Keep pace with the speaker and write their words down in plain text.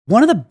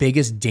One of the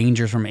biggest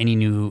dangers from any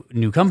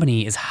new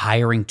company is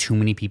hiring too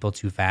many people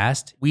too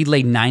fast. We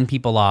laid 9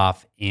 people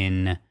off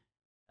during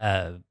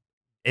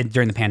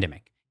the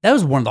pandemic. That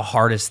was one of the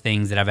hardest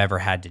things that I've ever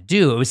had to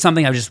do. It was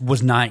something I just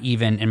was not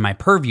even in my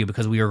purview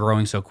because we were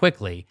growing so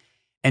quickly.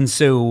 And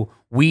so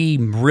we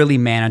really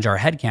manage our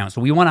headcount.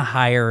 So we don't want to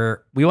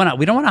hire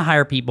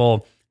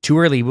people too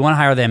early. We want to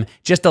hire them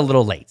just a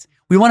little late.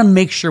 We want to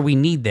make sure we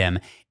need them.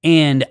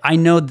 And I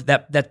know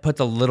that puts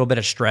a little bit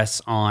of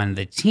stress on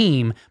the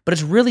team, but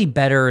it's really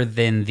better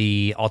than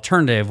the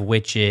alternative,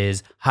 which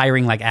is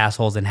hiring like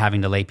assholes and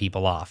having to lay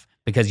people off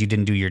because you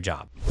didn't do your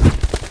job.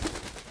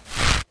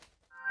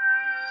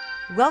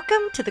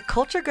 Welcome to the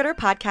Culture Gooder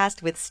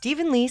podcast with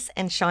Stephen Leese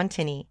and Sean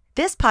Tinney.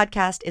 This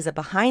podcast is a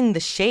behind the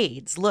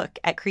shades look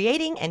at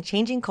creating and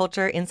changing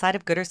culture inside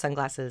of Gooder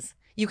sunglasses.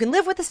 You can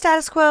live with the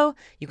status quo,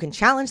 you can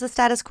challenge the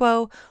status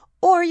quo,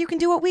 or you can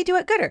do what we do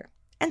at Gooder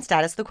and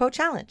status the quo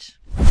challenge.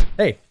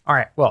 Hey, all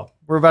right. Well,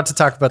 we're about to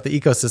talk about the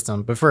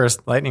ecosystem, but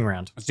first, lightning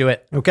round. Let's do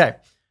it. Okay.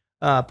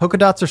 Polka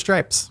dots or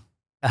stripes?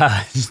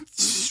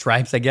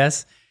 Stripes, I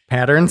guess.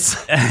 Patterns?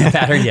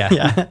 Pattern,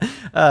 yeah.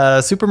 Yeah.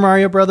 Super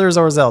Mario Brothers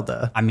or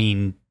Zelda? I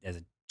mean, as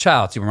a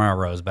child, Super Mario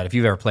Bros., but if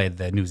you've ever played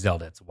the new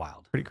Zelda, it's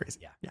wild. Pretty crazy.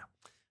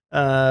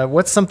 Yeah.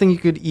 What's something you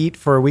could eat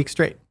for a week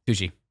straight?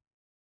 Sushi.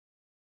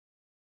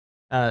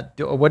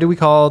 What do we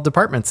call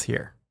departments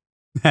here?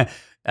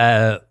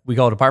 We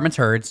call departments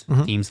herds,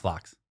 Mhm. teams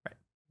flocks. Right.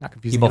 Not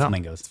confusing People at all.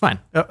 flamingos. It's fine.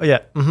 Oh, yeah.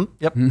 Mm-hmm.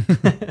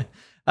 Yep.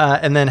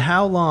 And then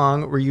how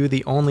long were you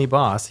the only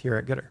boss here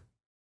at Gooder?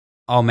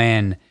 Oh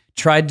man,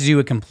 tried to do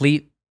a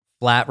complete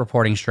flat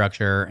reporting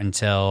structure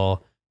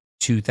until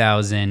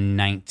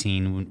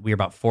 2019. We were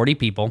about 40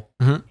 people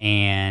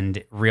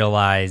and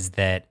realized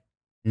that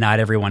not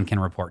everyone can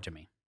report to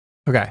me.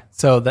 Okay.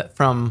 So that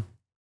from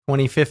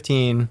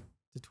 2015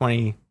 to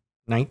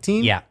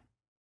 2019? Yeah.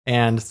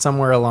 And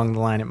somewhere along the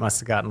line, it must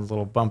have gotten a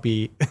little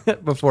bumpy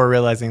before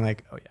realizing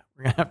like, oh yeah,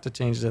 we're going to have to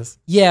change this.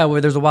 Yeah,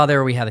 where there's a while there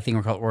where we had a thing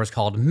where it was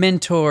called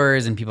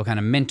mentors and people kind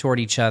of mentored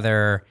each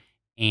other.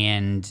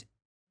 And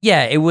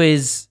yeah, it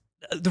was,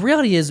 the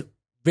reality is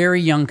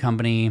very young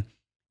company.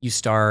 You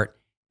start,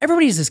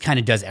 everybody just kind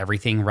of does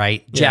everything,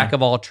 right? Yeah. Jack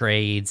of all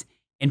trades.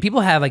 And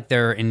people have like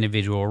their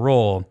individual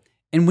role.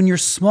 And when you're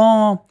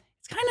small,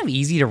 it's kind of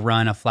easy to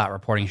run a flat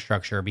reporting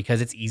structure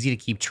because it's easy to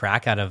keep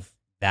track out of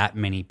that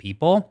many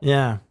people.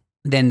 Yeah.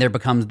 Then there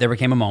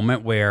became a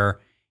moment where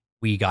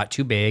we got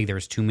too big. There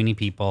was too many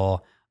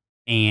people,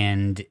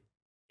 and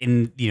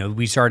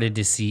we started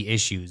to see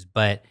issues.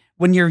 But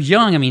when you're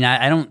young, I mean,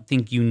 I don't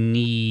think you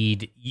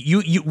need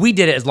you. We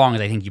did it as long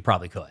as I think you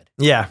probably could.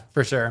 Yeah,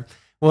 for sure.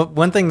 Well,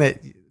 one thing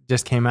that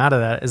just came out of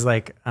that is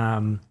like,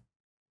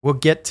 we'll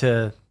get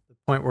to the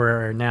point where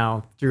we're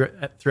now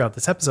throughout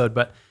this episode,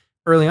 but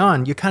early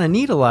on, you kind of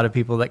need a lot of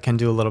people that can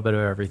do a little bit of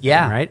everything,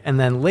 right? And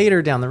then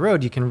later down the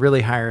road, you can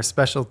really hire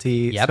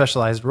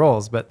specialized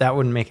roles, but that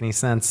wouldn't make any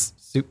sense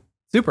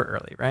super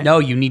early, right? No,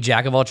 you need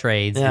jack of all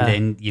trades. Yeah.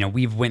 And then,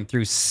 we've went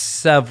through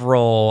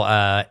several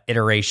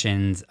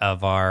iterations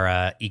of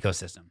our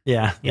ecosystem.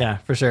 Yeah,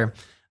 for sure.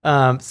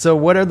 So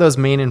what are those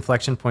main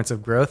inflection points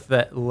of growth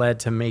that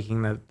led to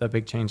making the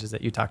big changes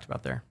that you talked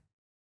about there?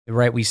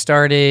 Right. We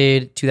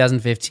started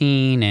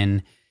 2015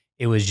 and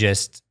it was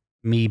just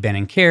me, Ben,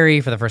 and Carrie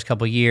for the first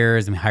couple of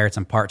years, and we hired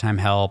some part-time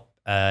help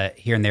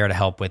here and there to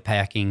help with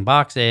packing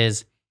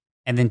boxes.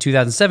 And then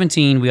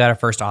 2017, we got our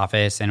first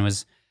office, and it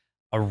was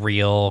a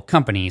real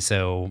company.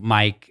 So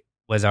Mike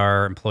was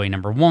our employee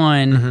number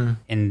 1, Mm-hmm.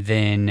 and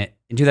then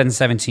in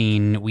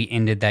 2017, we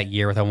ended that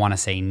year with, I want to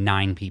say,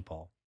 9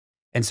 people.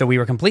 And so we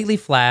were completely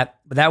flat,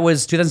 but that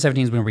was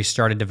 2017 is when we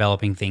started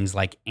developing things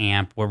like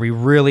AMP, where we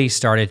really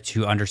started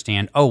to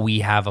understand, we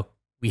have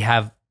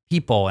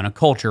people and a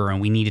culture, and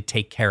we need to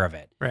take care of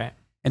it. Right.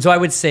 And so I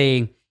would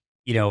say,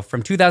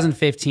 from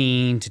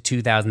 2015 to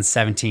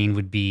 2017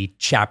 would be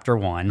chapter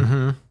 1.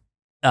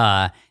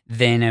 Mm-hmm.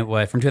 Then it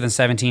was from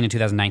 2017 to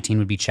 2019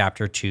 would be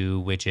chapter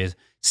 2, which is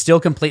still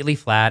completely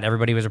flat.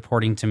 Everybody was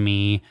reporting to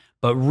me,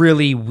 but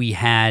really we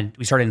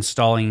started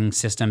installing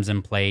systems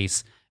in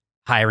place,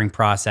 hiring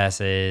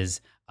processes,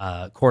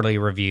 quarterly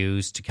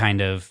reviews to kind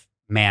of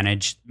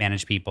manage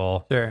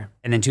people. Sure.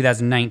 And then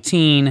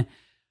 2019,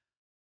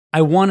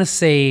 I want to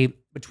say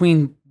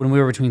when we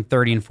were between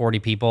 30 and 40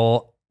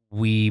 people,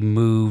 we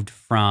moved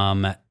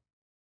from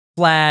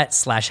flat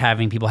 /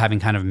 having people having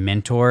kind of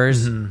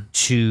mentors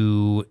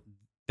to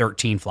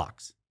 13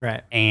 flocks.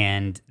 Right.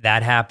 And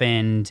that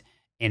happened,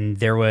 and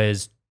there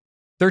was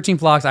 13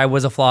 flocks. I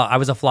was a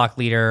flock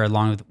leader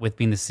along with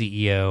being the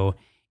CEO,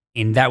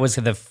 and that was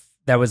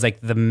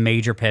like the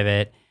major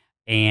pivot.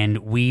 And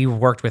we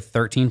worked with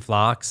 13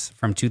 flocks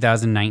from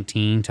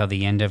 2019 till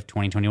the end of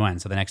 2021.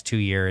 So the next 2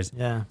 years.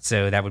 Yeah.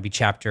 So that would be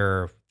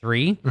chapter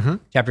 3. Mm-hmm.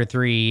 Chapter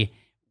 3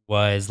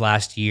 was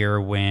last year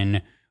when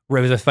it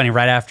was funny.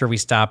 Right after we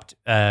stopped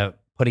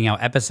putting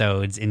out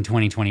episodes in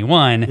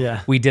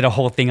 2021, we did a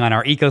whole thing on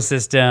our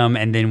ecosystem,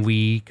 and then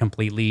we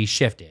completely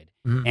shifted.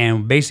 Mm-hmm.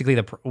 And basically,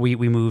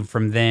 we moved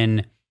from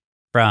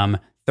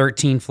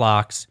 13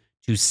 flocks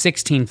to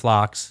 16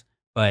 flocks,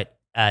 but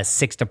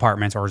 6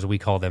 departments, or as we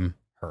call them,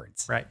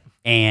 herds. Right.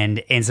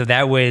 And so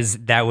that was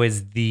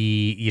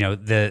the,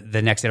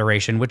 the next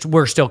iteration, which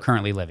we're still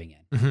currently living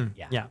in.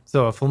 Mm-hmm. Yeah.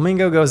 So a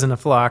flamingo goes in a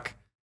flock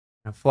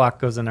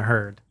goes in a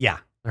herd. Yeah.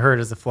 The herd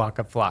is a flock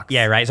of flocks.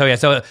 Yeah. Right. So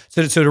to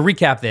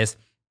recap this,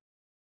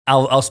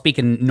 I'll speak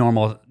in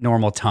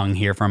normal tongue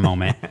here for a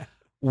moment.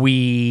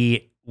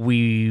 we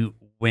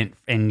went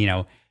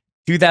in,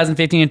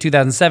 2015 and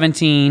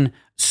 2017,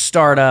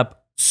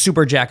 startup,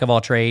 super jack of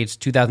all trades.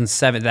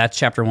 2007, that's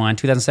chapter 1.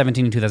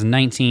 2017 and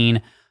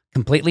 2019,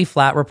 completely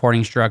flat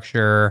reporting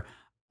structure.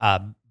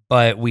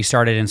 But we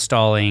started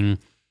installing,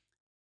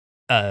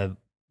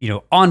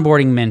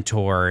 onboarding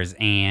mentors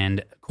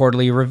and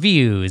quarterly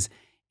reviews.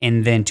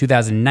 And then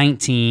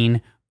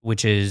 2019,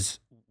 which is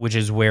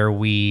where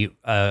we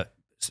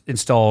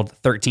installed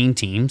 13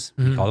 teams.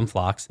 We call them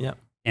flocks. Yep.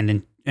 And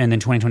then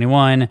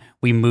 2021,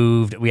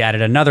 we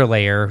added another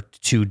layer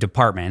to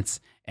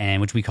departments,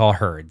 and which we call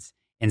herds.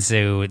 And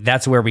so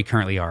that's where we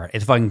currently are.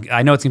 It's fun.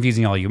 I know it's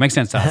confusing all of you. It makes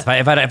sense to us.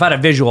 If I had a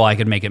visual, I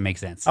could make it make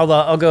sense.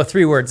 I'll go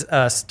 3 words: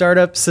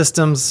 startup,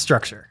 systems,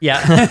 structure.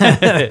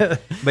 Yeah.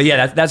 But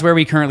yeah, that's where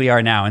we currently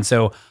are now. And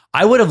so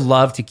I would have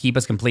loved to keep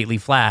us completely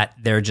flat.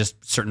 There are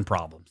just certain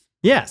problems.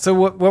 Yeah. So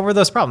what were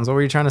those problems? What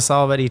were you trying to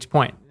solve at each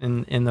point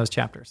in those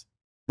chapters?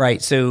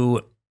 Right.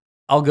 So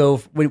I'll go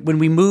when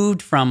we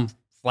moved from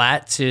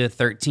flat to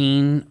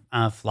 13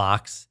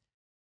 flocks.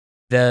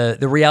 The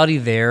reality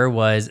there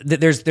was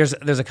that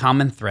there's a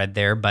common thread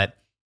there, but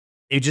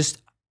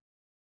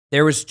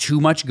there was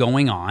too much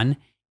going on.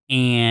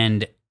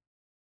 And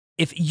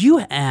if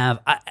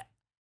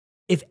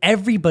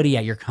everybody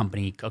at your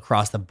company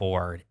across the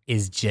board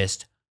is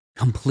just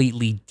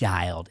completely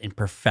dialed and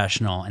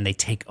professional, and they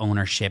take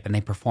ownership and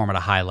they perform at a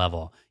high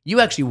level, you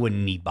actually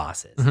wouldn't need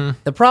bosses. Mm-hmm.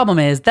 The problem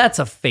is that's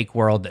a fake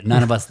world that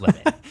none of us live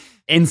in.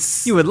 And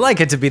you would like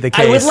it to be the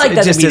case. I would like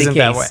that to be the case.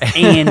 That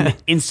way.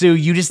 and so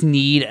you just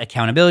need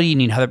accountability. You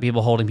need other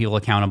people holding people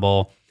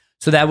accountable.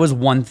 So that was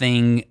one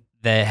thing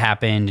that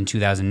happened in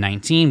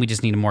 2019. We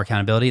just needed more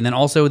accountability. And then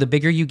also, the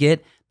bigger you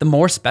get, the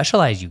more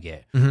specialized you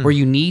get, where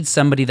you need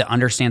somebody that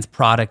understands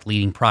product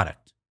leading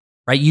product,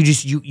 right?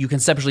 You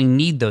conceptually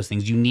need those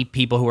things. You need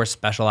people who are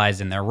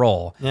specialized in their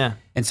role. Yeah.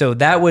 And so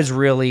that was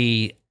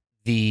really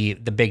the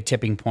big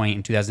tipping point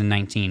in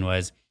 2019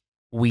 was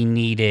we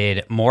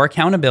needed more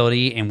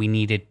accountability, and we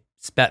needed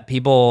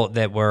people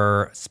that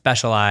were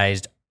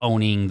specialized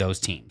owning those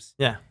teams.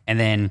 Yeah. And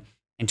then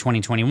in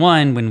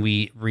 2021, when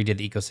we redid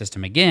the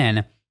ecosystem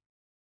again,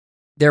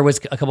 there was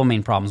a couple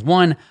main problems.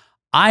 One,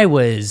 I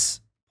was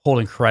pulled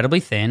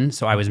incredibly thin,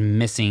 so I was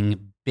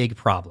missing big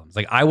problems.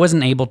 Like I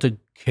wasn't able to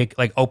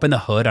open the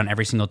hood on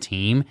every single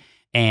team.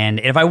 And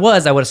if I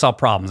would have solved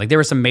problems. Like there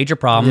were some major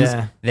problems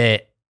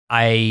that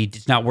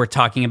it's not worth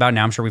talking about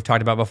now. I'm sure we've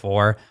talked about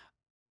before,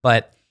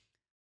 but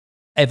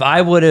if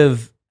I would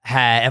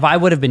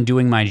have been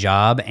doing my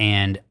job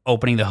and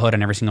opening the hood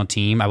on every single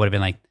team, I would have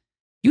been like,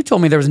 you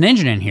told me there was an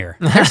engine in here.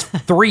 There's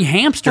 3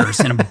 hamsters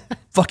and a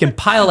fucking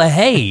pile of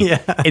hay.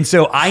 Yeah. And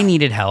so I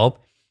needed help.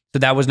 So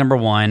that was number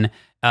 1.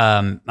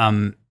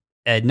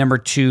 Number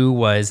 2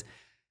 was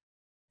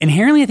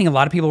inherently, I think a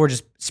lot of people were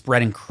just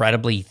spread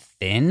incredibly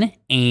thin,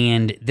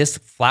 and this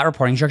flat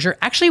reporting structure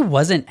actually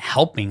wasn't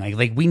helping.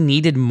 Like we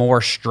needed more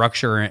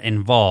structure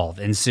involved,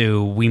 and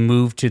so we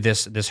moved to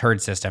this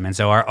herd system. And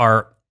so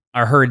our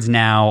herds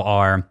now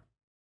are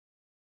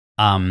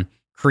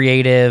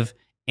creative,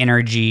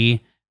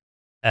 energy,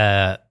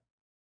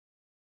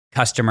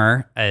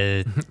 customer,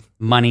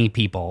 money,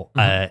 people,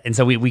 and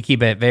so we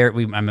keep it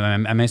very.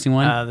 I'm missing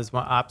one. There's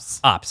one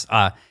ops.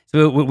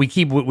 So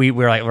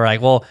we're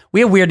like, well, we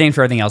have weird names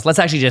for everything else. Let's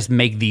actually just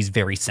make these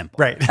very simple.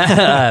 Right.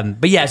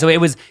 But yeah, so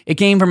it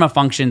came from a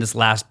function, this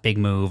last big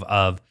move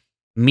of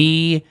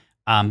me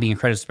being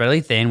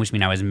incredibly thin, which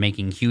means I was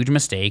making huge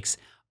mistakes.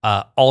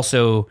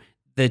 Also,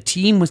 the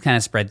team was kind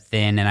of spread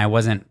thin,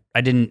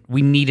 and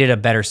we needed a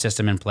better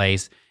system in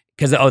place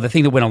because the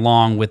thing that went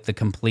along with the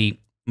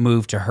complete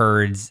move to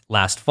herds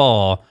last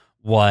fall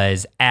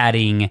was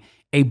adding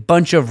a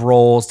bunch of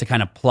roles to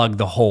kind of plug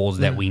the holes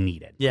that we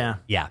needed. Yeah.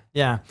 Yeah.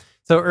 Yeah.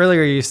 So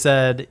earlier you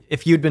said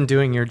if you'd been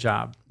doing your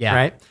job,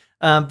 right?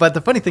 But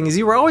the funny thing is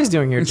you were always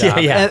doing your job.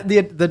 Yeah.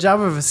 The job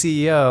of a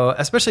CEO,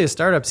 especially a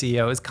startup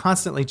CEO, is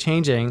constantly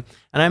changing.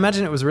 And I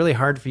imagine it was really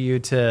hard for you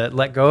to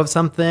let go of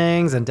some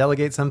things and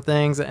delegate some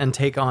things and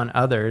take on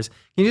others.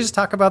 Can you just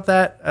talk about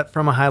that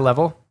from a high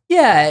level?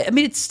 Yeah. I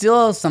mean, it's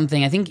still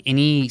something I think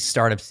any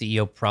startup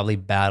CEO probably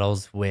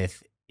battles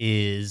with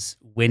is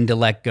when to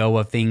let go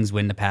of things,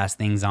 when to pass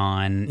things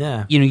on.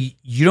 Yeah.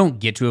 You don't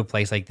get to a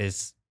place like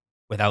this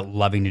without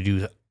loving to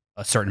do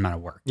a certain amount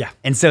of work. Yeah.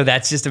 And so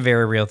that's just a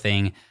very real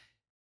thing.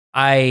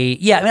 I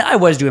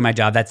was doing my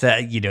job. That's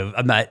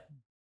I'm not,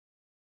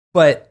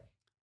 but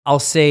I'll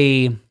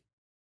say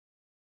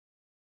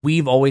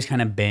we've always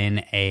kind of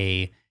been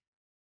a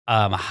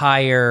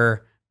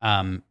higher,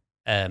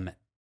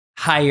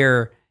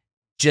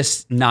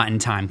 just not in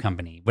time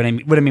company. What I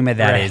mean by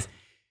that is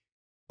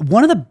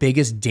one of the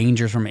biggest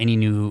dangers from any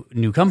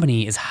new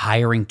company is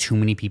hiring too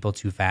many people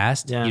too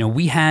fast. Yeah.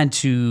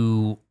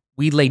 We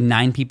we laid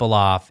 9 people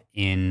off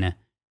during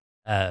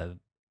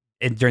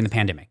the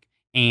pandemic.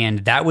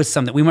 And that was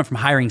something we went from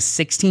hiring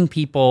 16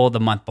 people the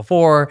month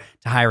before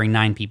to hiring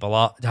 9 people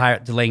off,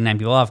 to laying 9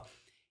 people off.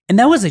 And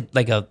that was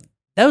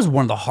that was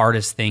one of the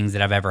hardest things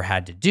that I've ever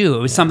had to do. It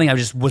was something I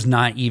just was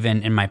not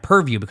even in my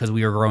purview because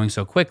we were growing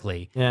so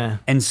quickly. Yeah.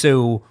 And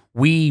so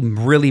we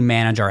really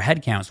manage our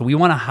headcount. So we don't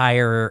want to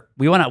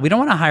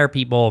hire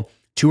people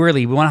too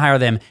early. We want to hire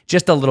them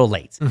just a little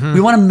late. Mm-hmm.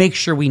 We want to make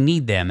sure we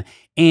need them.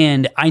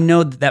 And I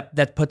know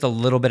that puts a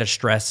little bit of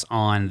stress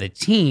on the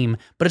team,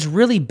 but it's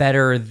really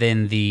better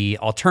than the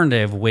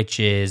alternative, which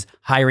is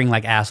hiring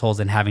like assholes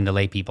and having to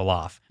lay people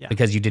off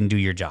because you didn't do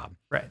your job.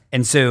 Right.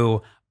 And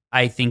so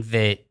I think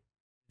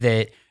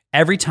that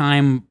every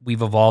time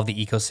we've evolved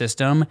the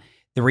ecosystem,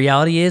 the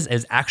reality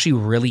is actually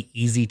really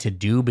easy to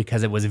do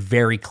because it was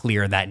very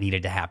clear that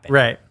needed to happen.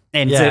 Right.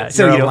 And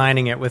so you're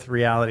aligning it with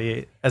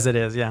reality as it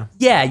is. Yeah.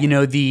 Yeah.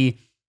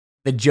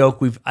 The joke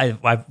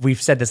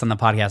we've said this on the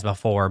podcast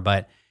before,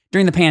 but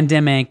during the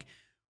pandemic,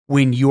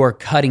 when you're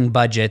cutting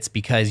budgets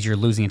because you're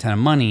losing a ton of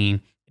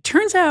money, it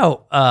turns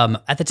out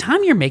at the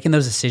time you're making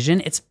those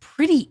decisions, it's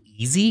pretty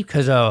easy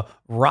because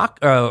rock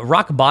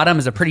bottom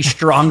is a pretty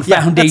strong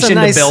foundation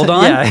to build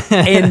on.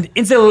 Yeah.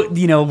 and so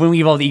when we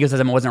evolved the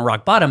ecosystem, it wasn't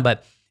rock bottom,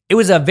 but it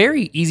was a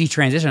very easy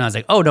transition. I was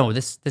like, oh no,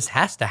 this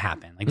has to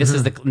happen. Like this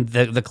is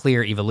the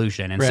clear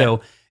evolution, and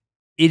so.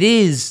 It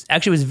is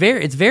actually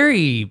it's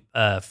very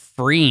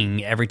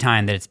freeing every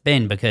time that it's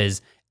been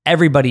because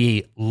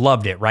everybody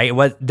loved it, right?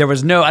 I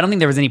don't think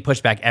there was any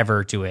pushback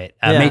ever to it.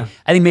 I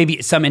think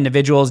maybe some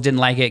individuals didn't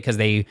like it because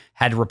they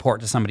had to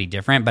report to somebody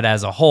different, but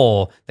as a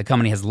whole, the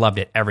company has loved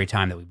it every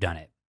time that we've done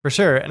it. For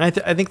sure. And I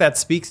think that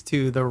speaks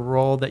to the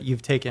role that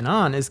you've taken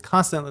on is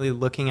constantly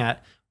looking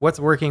at what's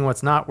working,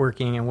 what's not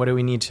working, and what do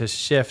we need to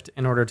shift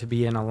in order to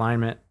be in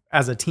alignment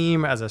as a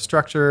team, as a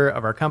structure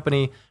of our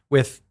company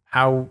with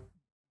how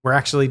we're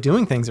actually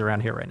doing things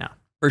around here right now.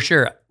 For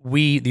sure.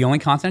 The only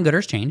constant good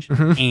is change.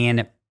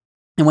 And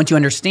once you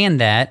understand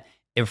that,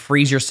 it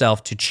frees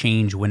yourself to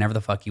change whenever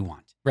the fuck you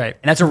want. Right.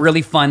 And that's a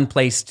really fun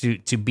place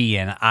to be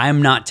in.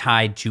 I'm not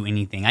tied to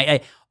anything. I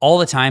all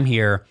the time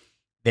here,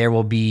 there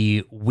will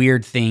be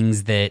weird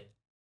things that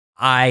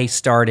I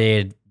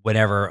started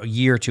whatever a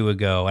year or two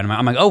ago. And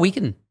I'm like, oh, we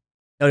can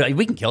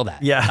kill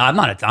that. Yeah. I'm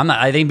not,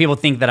 I think people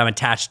think that I'm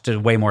attached to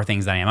way more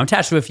things than I am. I'm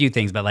attached to a few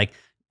things, but like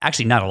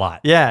actually not a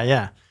lot. Yeah.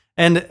 Yeah.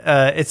 And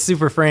it's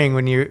super freeing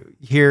when you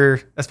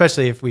hear,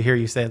 especially if we hear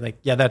you say like,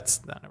 yeah,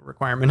 that's not a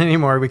requirement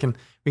anymore. We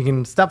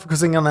can stop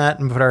focusing on that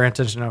and put our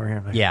attention over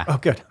here. Like, yeah. Oh,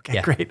 good.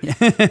 Okay, great.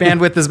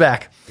 Bandwidth is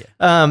back.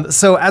 Yeah.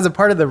 So as a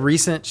part of the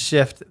recent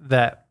shift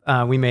that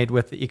we made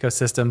with the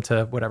ecosystem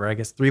to whatever, I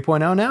guess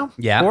 3.0 now?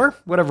 Yeah. Or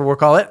whatever we'll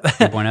call it.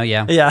 3.0,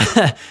 yeah.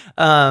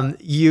 Yeah.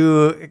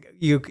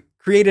 You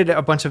created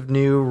a bunch of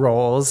new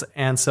roles.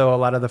 And so a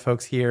lot of the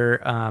folks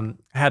here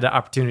had the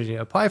opportunity to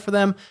apply for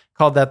them,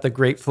 called that the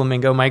Great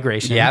Flamingo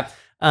Migration. Yep.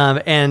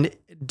 And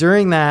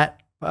during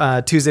that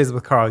Tuesdays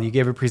with Carl, you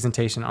gave a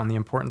presentation on the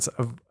importance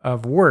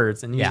of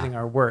words and using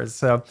our words.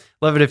 So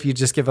love it if you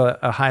just give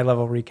a high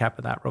level recap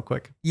of that real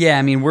quick. Yeah,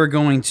 I mean, we're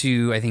going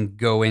to, I think,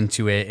 go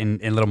into it in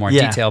a little more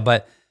detail,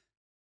 but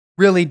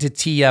really to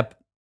tee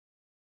up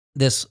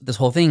this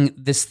whole thing,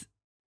 this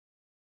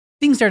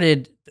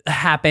thing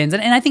happens,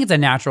 and I think it's a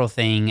natural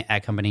thing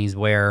at companies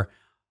where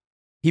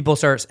people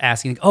start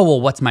asking, oh,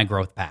 well, what's my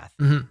growth path?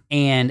 Mm-hmm.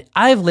 And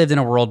I've lived in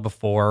a world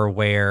before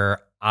where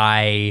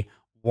I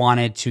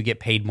wanted to get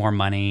paid more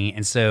money.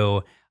 And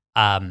so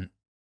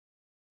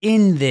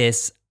in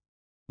this,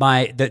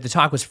 the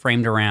talk was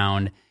framed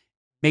around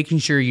making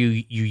sure you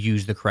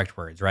use the correct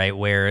words, right?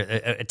 Where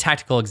a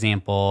tactical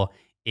example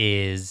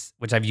is,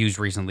 which I've used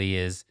recently,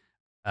 is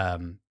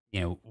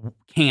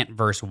can't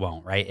versus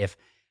won't, right? If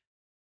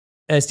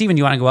Steven, do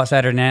you want to go out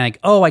Saturday night? Like,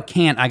 oh, I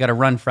can't. I got to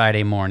run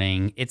Friday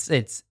morning.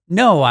 It's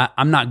no,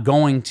 I'm not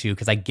going to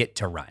because I get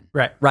to run.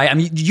 Right. I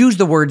mean, use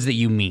the words that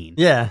you mean.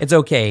 Yeah. It's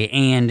okay.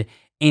 And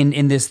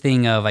in this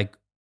thing of like,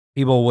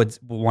 people would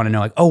want to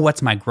know like, oh,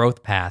 what's my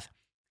growth path?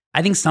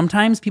 I think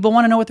sometimes people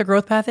want to know what their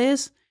growth path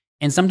is.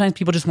 And sometimes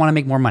people just want to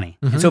make more money.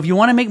 Mm-hmm. And so if you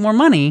want to make more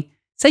money,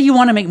 say you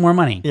want to make more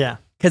money. Yeah.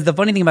 Because the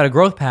funny thing about a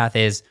growth path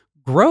is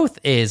growth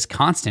is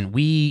constant.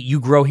 You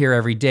grow here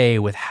every day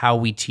with how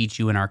we teach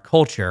you in our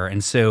culture.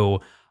 And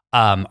so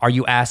are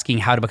you asking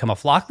how to become a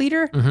flock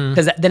leader?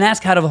 Because then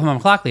ask how to become a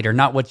flock leader,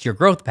 not what's your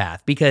growth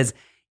path, because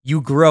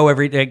you grow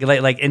every day.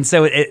 And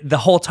so the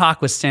whole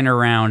talk was centered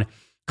around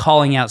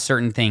calling out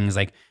certain things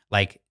like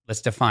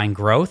let's define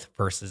growth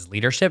versus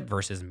leadership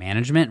versus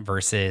management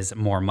versus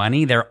more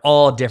money. They're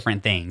all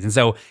different things. And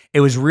so it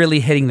was really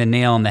hitting the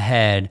nail on the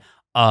head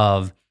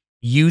of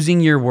using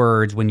your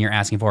words when you're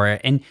asking for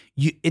it. And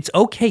it's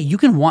okay. You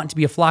can want to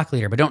be a flock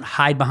leader, but don't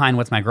hide behind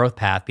what's my growth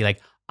path. Be like,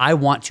 I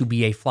want to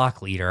be a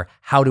flock leader.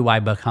 How do I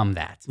become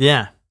that?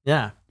 Yeah.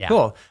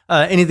 Cool.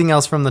 Anything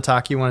else from the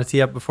talk you want to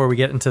tee up before we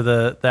get into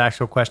the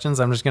actual questions?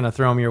 I'm just going to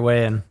throw them your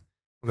way and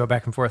we'll go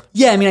back and forth.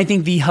 Yeah. I mean, I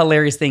think the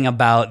hilarious thing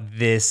about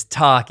this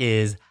talk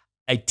is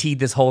I teed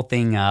this whole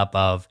thing up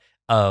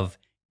of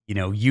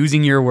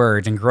using your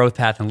words and growth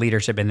path and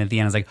leadership. And at the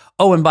end, it's like,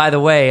 oh, and by the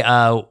way,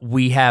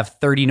 we have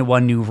 30 to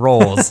 1 new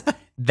roles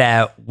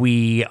that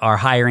we are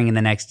hiring in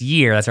the next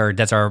year. That's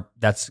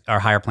our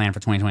hire plan for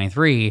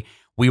 2023.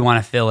 We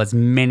want to fill as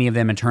many of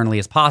them internally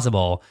as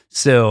possible.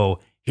 So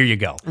here you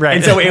go. Right.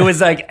 And so it was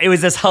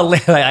this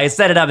hilarious. I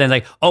set it up and it's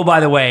like, oh, by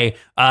the way,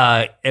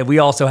 we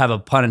also have a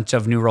bunch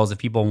of new roles if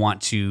people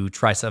want to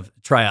try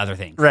other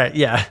things. Right.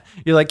 Yeah.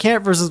 You're like,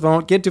 can't versus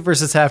won't, get to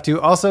versus have to.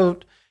 Also,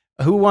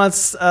 who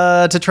wants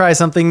to try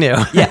something new?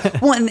 Yeah.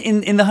 Well,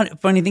 and the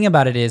funny thing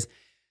about it is,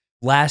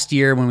 last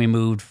year when we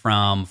moved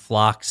from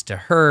flocks to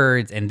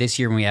herds, and this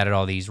year when we added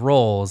all these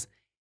roles,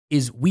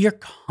 is we are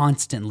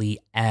constantly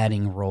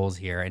adding roles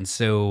here. And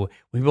so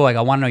when people are like,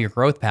 I want to know your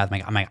growth path.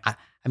 I'm like, I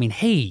mean,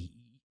 hey,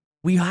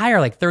 we hire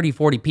like 30,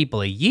 40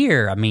 people a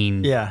year. I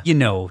mean, Yeah.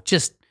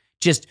 Just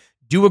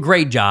do a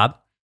great job,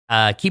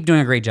 keep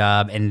doing a great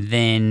job, and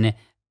then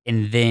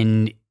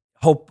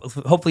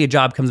hopefully a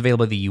job comes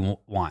available that you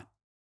want.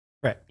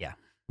 Right. Yeah.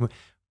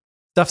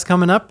 Stuff's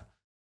coming up.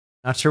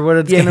 Not sure what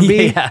it's going to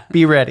be. Yeah.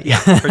 Be ready. Yeah,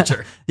 for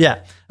sure.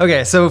 Yeah.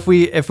 Okay. So if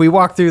we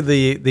walk through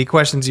the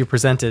questions you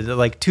presented,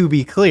 like, to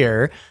be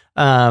clear,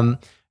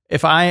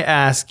 if I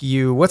ask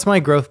you, what's my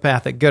growth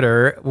path at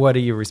Gooder, what do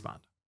you respond?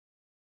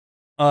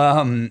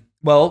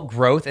 Well,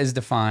 growth is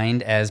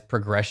defined as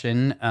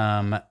progression,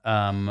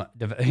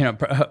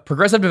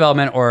 progressive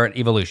development or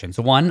evolution.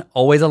 So one,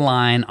 always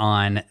align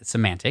on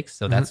semantics.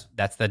 So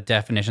that's the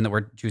definition that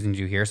we're choosing to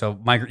do here. So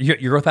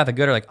your growth path at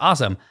Gooder, like,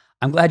 awesome.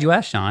 I'm glad you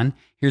asked, Sean.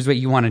 Here's what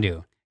you want to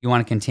do. You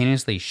want to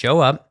continuously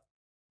show up,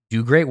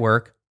 do great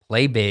work,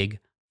 play big,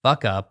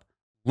 fuck up,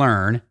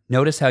 learn.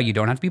 Notice how you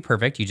don't have to be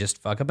perfect. You just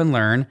fuck up and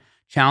learn.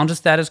 Challenge the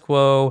status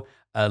quo,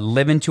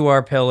 live into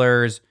our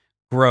pillars,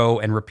 grow,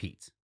 and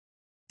repeat.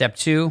 Step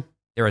 2,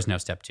 there is no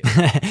step 2.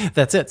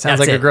 That's it. Sounds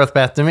like a growth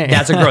path to me.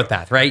 That's a growth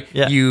path, right?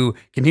 Yeah. You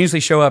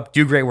continuously show up,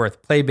 do great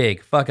work, play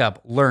big, fuck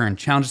up, learn,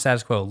 challenge the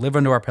status quo, live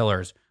into our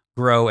pillars,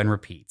 grow, and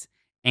repeat.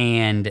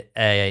 And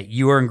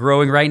you are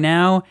growing right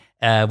now.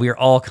 We are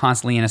all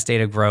constantly in a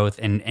state of growth,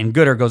 and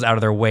Gooder goes out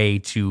of their way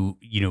to,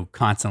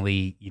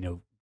 constantly,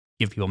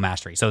 give people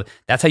mastery. So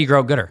that's how you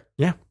grow at Gooder.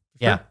 Yeah.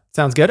 Yeah. Sure.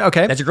 Sounds good.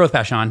 Okay. That's your growth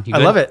path, Sean. You I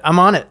good? love it. I'm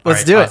on it.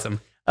 Let's do awesome.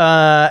 it.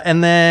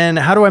 And then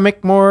how do I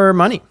make more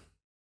money?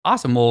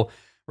 Awesome. Well,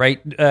 right.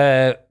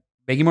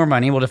 Making more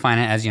money, we'll define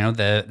it as,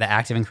 the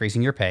act of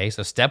increasing your pay.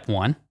 So step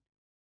 1,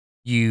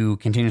 you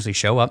continuously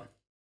show up,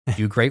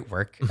 do great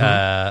work,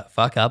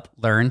 fuck up,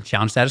 learn,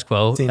 challenge status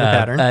quo. Same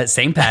pattern.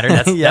 Same pattern.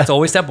 That's, Yeah. that's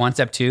always step 1.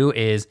 Step 2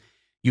 is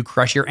you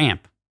crush your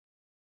amp.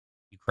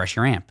 You crush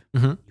your amp.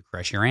 Mhm. You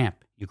crush your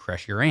amp. You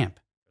crush your amp.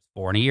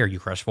 4 in a year. You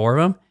crush 4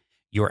 of them.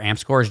 Your amp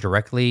score is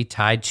directly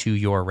tied to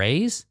your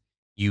raise.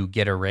 You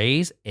get a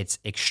raise. It's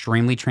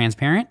extremely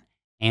transparent,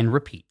 and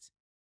repeat.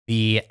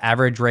 The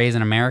average raise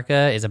in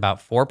America is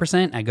about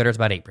 4%. At Gooder, it's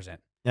about 8%.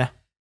 Yeah.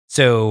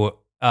 So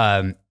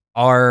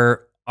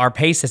our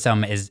pay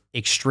system is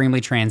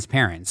extremely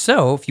transparent.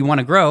 So if you want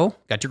to grow,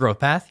 got your growth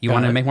path. You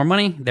want to make more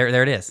money, there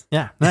it is.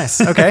 Yeah. Nice.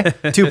 Okay.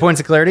 2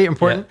 points of clarity.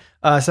 Important.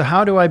 So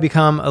how do I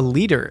become a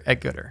leader at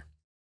Gooder?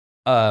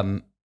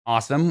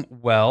 Awesome.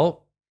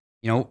 Well,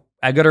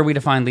 at Gooder, we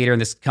define leader,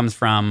 and this comes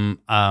from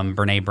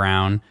Brene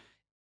Brown,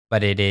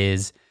 but it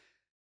is,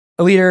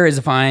 a leader is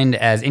defined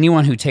as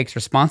anyone who takes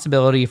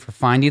responsibility for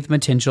finding the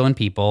potential in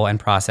people and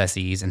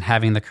processes and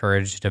having the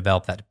courage to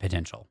develop that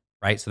potential,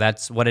 right? So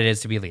that's what it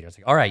is to be a leader. It's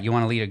like, all right, you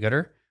want to lead at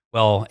Gooder?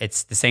 Well,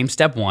 it's the same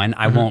step 1.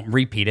 I won't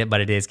repeat it, but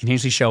it is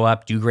continuously show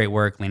up, do great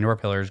work, lean to our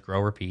pillars,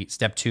 grow, repeat.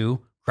 Step 2,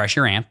 crush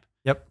your amp.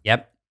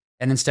 Yep.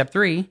 And then step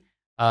 3,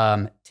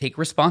 take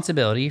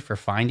responsibility for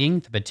finding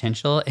the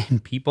potential in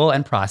people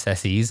and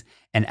processes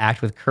and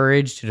act with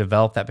courage to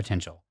develop that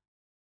potential.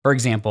 For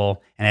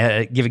example, and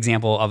I give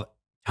example of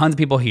tons of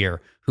people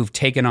here who've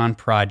taken on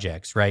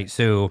projects, right?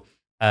 So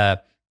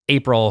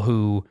April,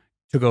 who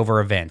took over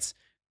events,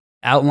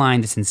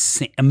 outlined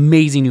this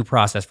amazing new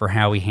process for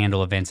how we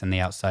handle events in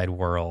the outside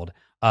world.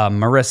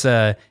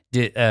 Marissa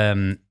did,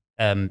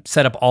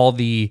 set up all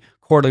the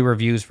quarterly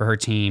reviews for her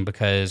team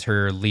because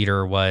her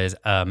leader was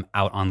out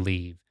on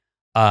leave.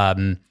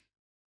 Will,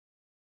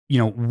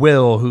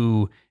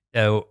 who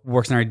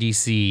works in our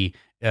DC,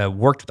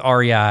 worked with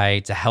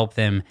REI to help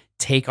them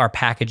take our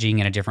packaging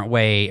in a different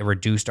way. It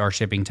reduced our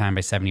shipping time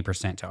by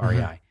 70% to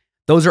REI.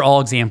 Those are all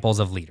examples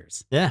of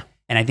leaders. Yeah.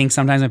 And I think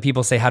sometimes when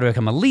people say, how do I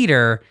become a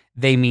leader?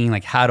 They mean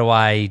like, how do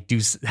I do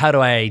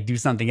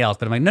something else?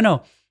 But I'm like,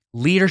 no,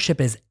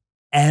 leadership is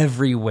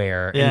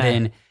everywhere. Yeah.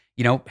 And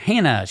then,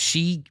 Hannah,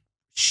 she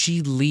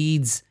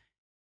leads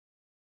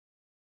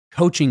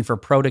coaching for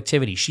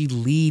productivity. She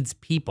leads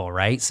people,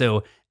 right?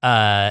 So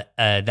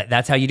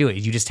that's how you do it.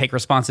 You just take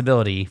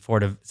responsibility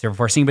for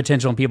seeing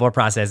potential in people or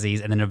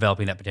processes and then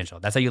developing that potential.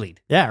 That's how you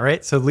lead. Yeah,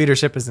 right. So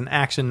leadership is an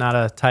action, not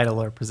a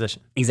title or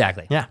position.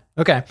 Exactly. Yeah.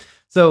 Okay.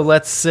 So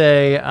let's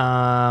say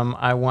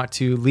I want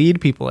to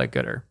lead people at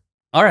Gooder.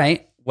 All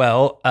right.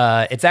 Well,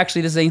 it's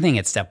actually the same thing.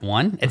 It's step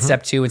 1, it's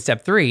step 2, and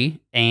step 3,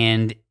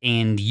 and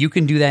you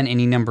can do that in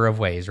any number of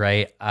ways,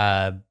 right?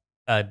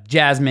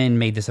 Jasmine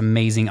made this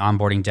amazing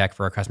onboarding deck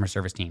for our customer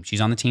service team.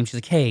 She's on the team. She's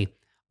like, hey,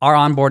 our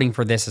onboarding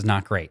for this is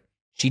not great.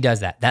 She does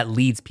that. That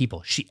leads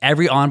people.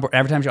 Every time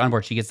she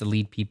onboards, she gets to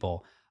lead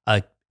people.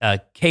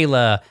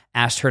 Kayla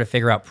asked her to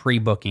figure out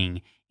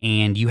pre-booking,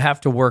 and you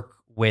have to work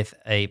with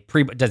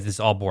this is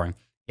all boring.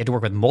 You have to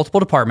work with multiple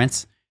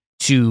departments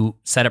to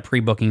set up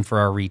pre-booking for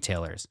our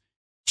retailers.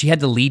 She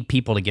had to lead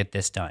people to get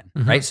this done,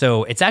 right?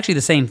 So it's actually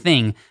the same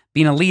thing.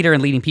 Being a leader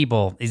and leading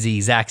people is the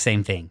exact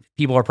same thing.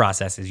 People or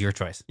processes, your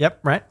choice. Yep.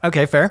 Right.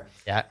 Okay. Fair.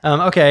 Yeah.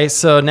 Okay.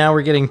 So now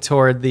we're getting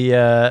toward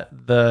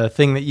the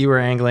thing that you were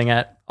angling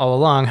at all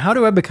along. How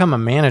do I become a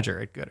manager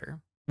at Goodr?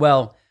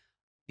 Well,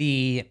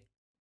 I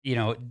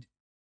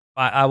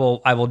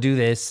will do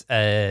this. You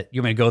want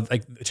me to go?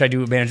 Should I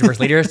do manager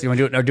versus leaders? Do you want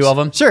to do it or do all of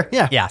them? Sure.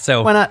 Yeah. Yeah.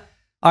 So why not?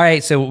 All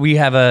right. So we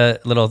have a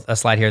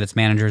slide here that's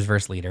managers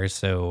versus leaders.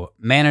 So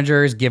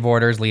managers give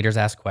orders, leaders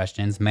ask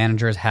questions.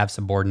 Managers have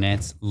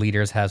subordinates,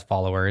 leaders have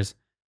followers.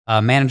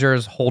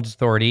 Managers hold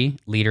authority,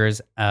 leaders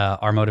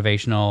are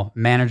motivational.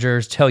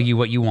 Managers tell you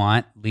what you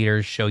want,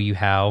 leaders show you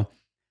how.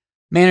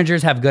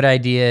 Managers have good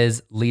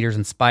ideas, leaders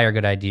inspire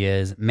good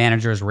ideas.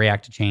 Managers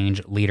react to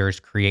change, leaders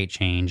create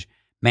change.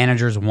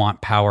 Managers want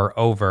power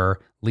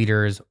over,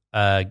 leaders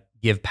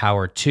give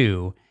power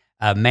to.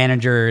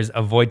 Managers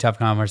avoid tough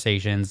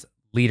conversations,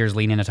 leaders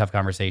lean into tough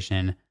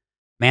conversation.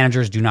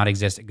 Managers do not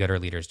exist at Goodr,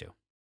 leaders do.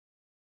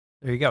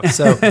 There you go.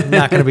 So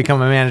not going to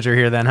become a manager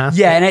here then, huh?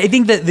 Yeah, and I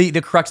think that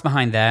the crux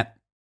behind that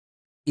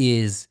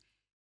is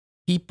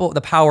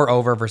the power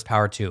over versus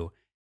power to.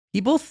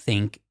 People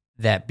think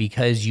that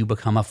because you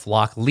become a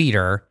flock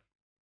leader,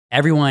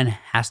 everyone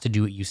has to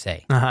do what you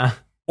say.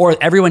 Or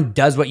everyone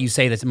does what you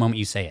say that's the moment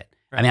you say it.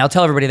 Right. I mean, I'll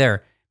tell everybody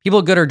there, people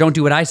at Goodr don't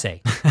do what I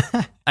say.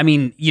 I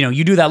mean,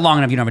 you do that long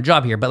enough, you don't have a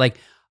job here, but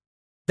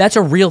that's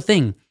a real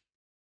thing.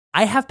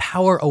 I have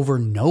power over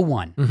no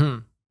one.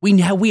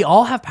 Mm-hmm. We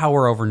all have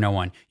power over no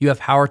one. You have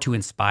power to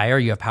inspire.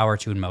 You have power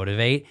to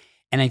motivate.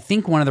 And I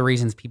think one of the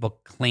reasons people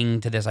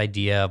cling to this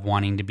idea of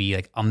wanting to be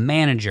like a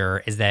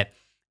manager is that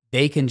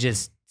they can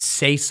just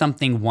say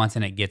something once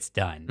and it gets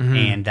done. Mm-hmm.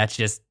 And that's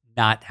just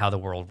not how the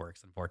world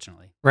works,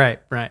 unfortunately. Right.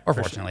 Or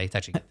fortunately, it's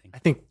actually a good thing. I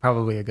think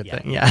probably a good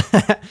thing. Yeah.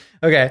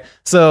 Okay.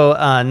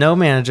 So no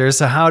managers.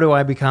 So how do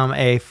I become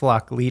a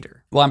flock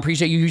leader? Well, I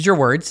appreciate you use your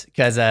words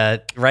because,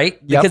 right?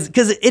 Yep.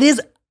 Because it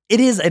is,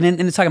 and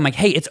it's talking like,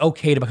 hey, it's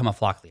okay to become a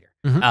flock leader.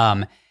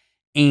 Mm-hmm.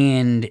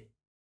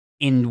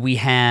 And we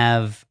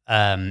have,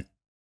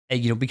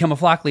 become a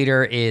flock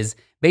leader is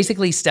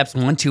basically steps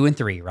 1, 2, and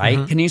 3, right?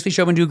 Mm-hmm. Continuously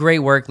show up and do great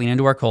work, lean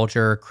into our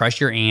culture,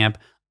 crush your amp,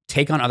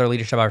 take on other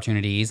leadership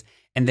opportunities,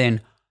 and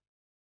then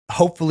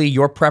hopefully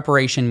your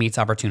preparation meets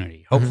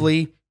opportunity.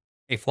 Hopefully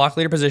a flock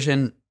leader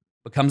position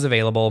becomes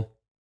available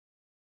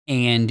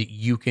and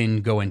you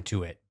can go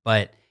into it.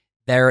 But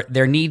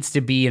there needs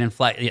to be an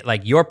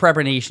like your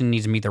preparation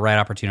needs to meet the right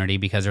opportunity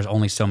because there's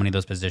only so many of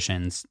those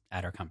positions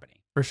at our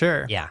company. For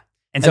sure. Yeah.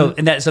 And so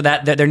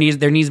there needs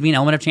to be an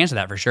element of chance of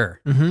that for sure.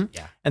 Mm-hmm.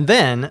 Yeah. And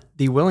then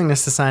the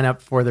willingness to sign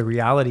up for the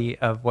reality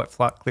of what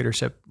flock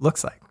leadership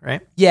looks like,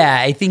 right? Yeah,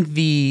 I think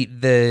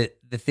the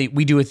thing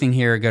we do a thing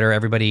here at Goodr.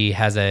 Everybody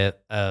has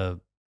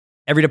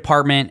every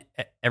department,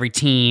 every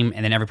team,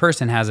 and then every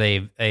person has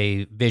a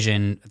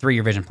vision, a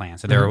 3-year vision plan.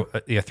 So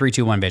they're 3,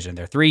 2, 1 vision.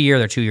 They're 3 year,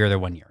 they're 2 year, they're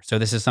 1 year. So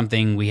this is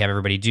something we have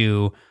everybody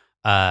do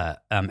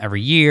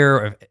every year,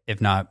 or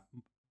if not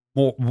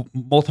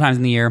multiple times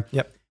in the year.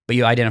 Yep. But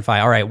you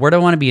identify, all right, where do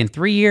I want to be in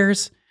 3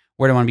 years?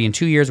 Where do I want to be in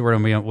 2 years? Where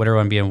do I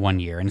want to be in 1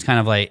 year? And it's kind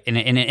of like, and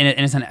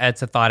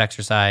it's a thought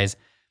exercise.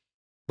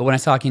 But when I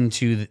was talking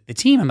to the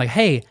team, I'm like,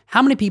 hey,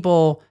 how many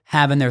people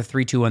have in their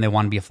 3, 2, 1 they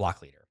want to be a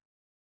flock leader?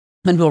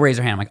 And people raise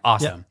their hand. I'm like,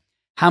 awesome. Yep.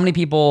 How many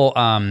people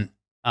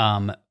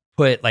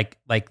put like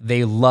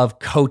they love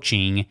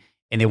coaching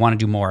and they want to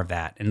do more of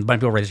that? And a bunch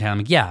of people raise their hand.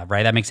 I'm like, yeah,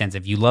 right. That makes sense.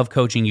 If you love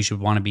coaching, you should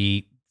want to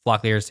be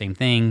flock leader. Same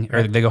thing,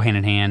 or they go hand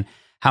in hand.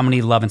 How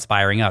many love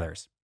inspiring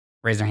others?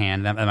 Raise their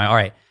hand. I'm like, all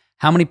right.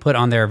 How many put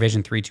on their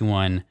vision 3, 2,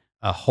 1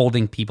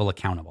 holding people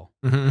accountable?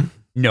 Mm-hmm.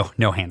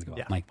 No hands go up.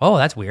 Yeah. I'm like, oh,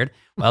 that's weird.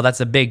 Well, that's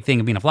a big thing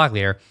of being a flock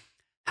leader.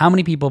 How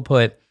many people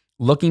put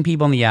looking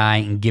people in the eye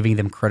and giving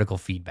them critical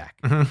feedback?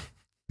 Mm-hmm.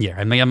 Yeah,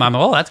 I mean,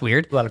 oh, that's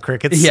weird. A lot of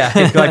crickets. Yeah,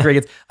 a lot of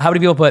crickets. How many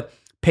people put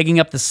picking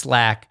up the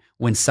slack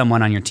when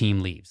someone on your team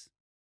leaves?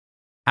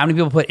 How many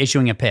people put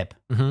issuing a PIP?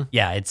 Mm-hmm.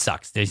 Yeah, it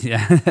sucks.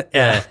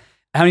 How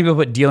many people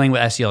put dealing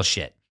with SEL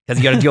shit? Because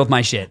you got to deal with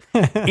my shit.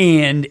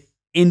 And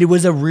it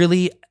was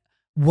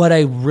what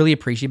I really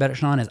appreciate about it,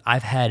 Sean, is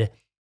I've had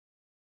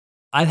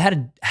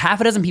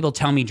half a dozen people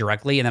tell me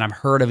directly, and then I've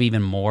heard of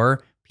even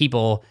more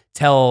people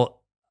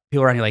tell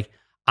people around here like,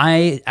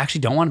 I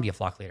actually don't want to be a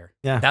flock leader.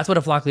 Yeah. That's what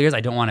a flock leader is.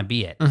 I don't want to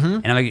be it. Mm-hmm.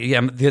 And I'm like,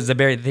 yeah, because the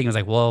very thing was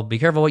like, well, be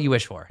careful what you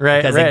wish for.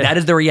 Right. Because like, that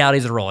is the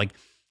realities of the role. Like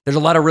there's a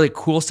lot of really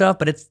cool stuff,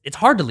 but it's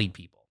hard to lead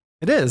people.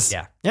 It is.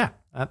 Yeah. Yeah.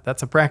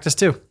 That's a practice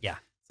too. Yeah.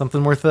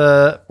 Something worth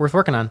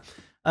working on.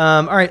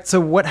 All right.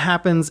 So what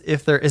happens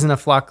if there isn't a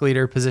flock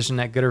leader position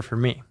at Goodr for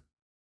me?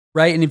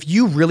 Right. And if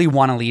you really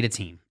want to lead a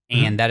team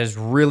and that is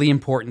really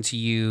important to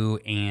you,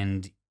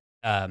 and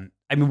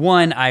I I mean,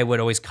 one, I would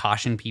always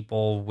caution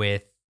people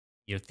with,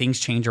 things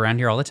change around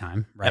here all the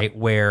time, right? Yep.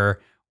 Where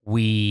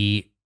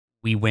we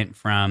went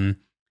from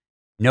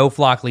no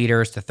flock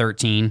leaders to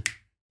 13,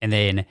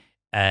 and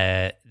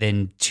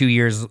then 2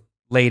 years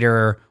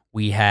later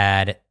we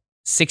had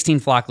 16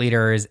 flock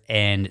leaders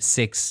and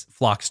 6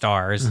 flock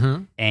stars,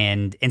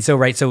 and so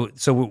right, so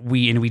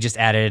we just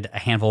added a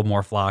handful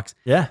more flocks.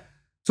 Yeah.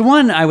 So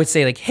one, I would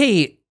say, like,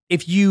 hey,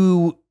 if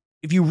you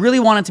really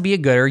want it to be a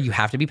gooder, you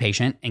have to be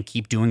patient and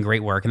keep doing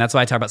great work, and that's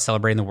why I talk about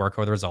celebrating the work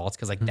over the results,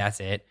 because that's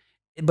it.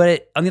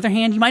 But on the other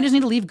hand, you might just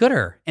need to leave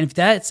gooder, and if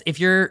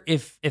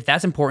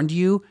that's important to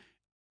you,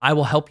 I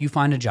will help you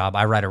find a job.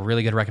 I write a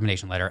really good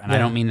recommendation letter, and I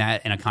don't mean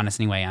that in a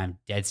condescending way. I'm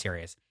dead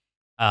serious.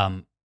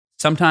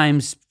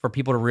 Sometimes for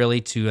people to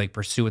really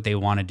pursue what they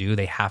want to do,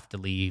 they have to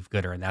leave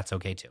gooder, and that's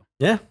okay too.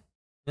 Yeah,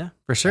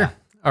 for sure. Yeah.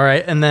 All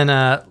right, and then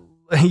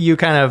you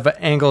kind of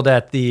angled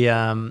at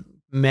the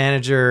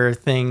manager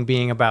thing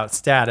being about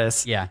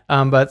status. Yeah.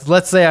 But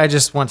let's say I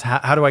just want to,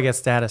 how do I get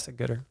status at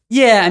gooder?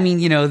 Yeah, I mean,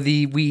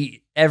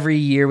 every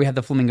year we have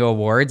the Flamingo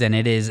Awards, and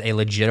it is a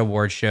legit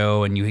award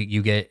show, and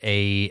you get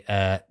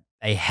a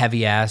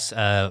heavy ass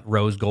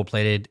rose gold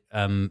plated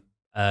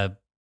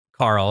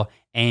Carl,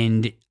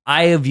 and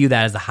I view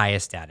that as the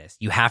highest status.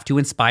 You have to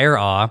inspire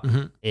awe.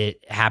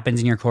 It happens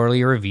in your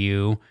quarterly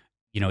review.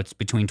 It's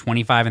between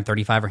 25 and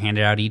 35 are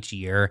handed out each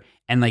year,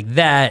 and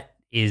that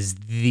is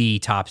the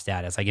top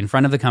status. Like, in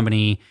front of the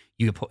company,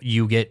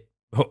 you get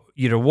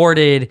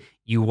awarded.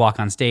 You walk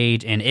on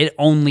stage, and it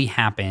only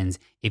happens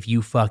if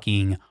you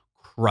fucking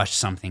crush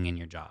something in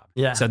your job.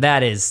 Yeah. So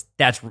that's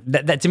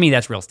to me,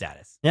 that's real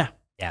status. Yeah.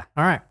 Yeah.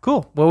 All right,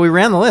 cool. Well, we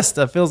ran the list.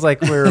 It feels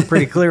like we're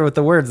pretty clear with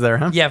the words there,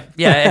 huh? Yeah.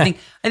 I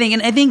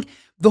think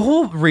the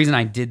whole reason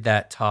I did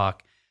that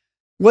talk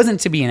wasn't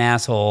to be an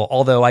asshole,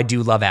 although I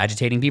do love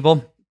agitating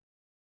people.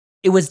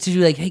 It was to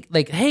do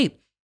hey,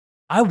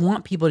 I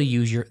want people to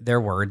use their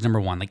words.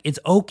 Number one, it's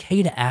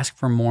okay to ask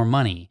for more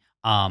money.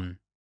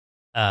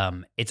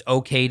 It's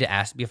okay to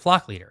ask to be a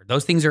flock leader.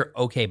 Those things are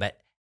okay, but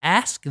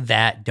ask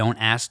that. Don't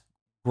ask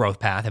growth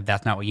path if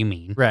that's not what you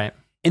mean. Right.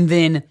 And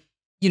then,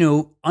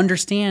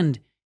 understand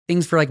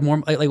things for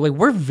more,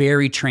 we're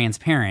very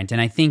transparent. And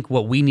I think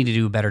what we need to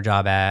do a better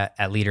job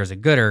at Leaders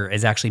at Gooder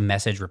is actually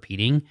message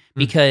repeating,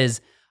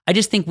 because I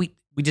just think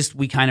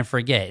we kind of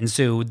forget. And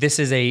so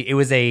it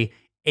was a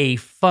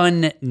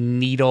fun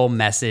needle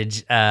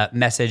message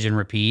and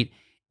repeat.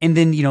 And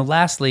then,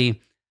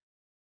 lastly,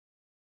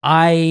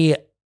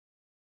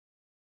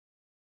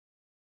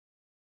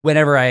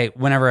 whenever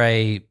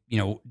I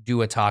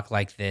do a talk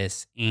like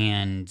this,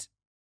 and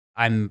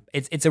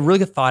it's a really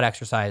good thought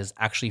exercise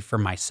actually for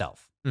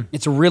myself.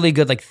 It's a really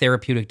good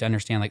therapeutic to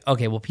understand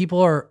okay, well,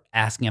 people are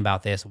asking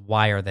about this.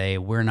 Why are they?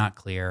 We're not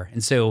clear.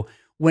 And so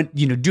when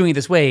doing it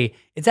this way,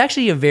 it's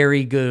actually a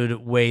very good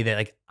way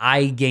that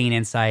I gain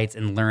insights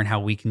and learn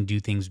how we can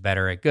do things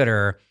better at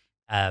Gooder.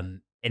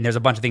 And there's a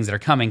bunch of things that are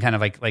coming kind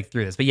of like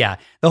through this. But yeah,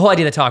 the whole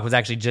idea of the talk was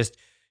actually just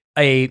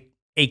a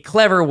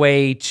clever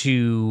way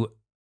to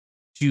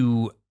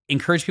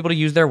encourage people to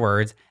use their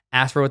words,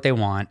 ask for what they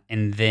want,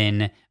 and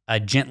then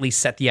gently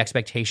set the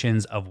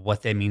expectations of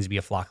what that means to be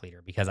a flock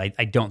leader, because I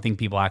don't think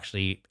people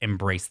actually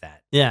embrace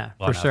that. Yeah,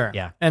 for enough. sure.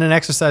 Yeah. And an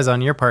exercise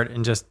on your part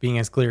in just being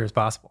as clear as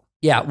possible.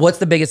 Yeah. What's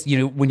the biggest,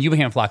 when you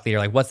became a flock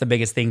leader, what's the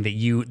biggest thing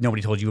that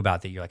nobody told you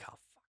about that you're like, oh,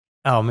 fuck.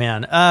 Oh,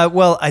 man.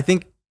 Well, I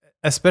think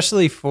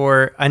especially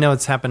I know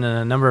it's happened in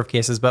a number of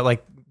cases,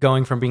 but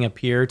going from being a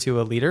peer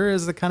to a leader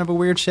is a kind of a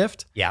weird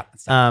shift. Yeah.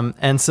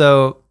 And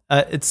so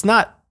it's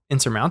not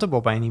insurmountable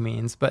by any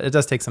means, but it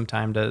does take some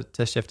time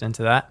to shift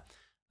into that.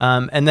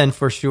 And then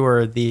for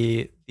sure,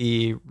 the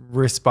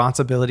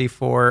responsibility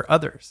for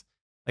others,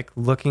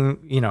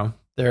 looking,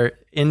 they're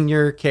in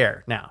your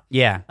care now.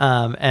 Yeah.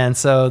 And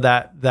so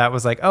that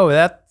was oh,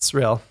 that's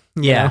real.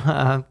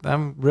 Yeah.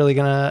 I'm really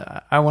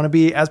I want to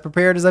be as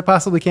prepared as I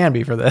possibly can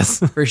be for this.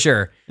 For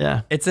sure.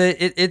 Yeah.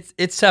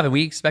 It's tough, and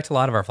we expect a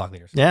lot of our flock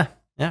leaders. Yeah.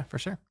 Yeah, for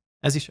sure.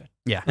 As you should.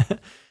 Yeah.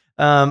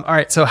 All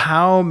right. So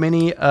how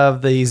many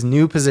of these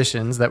new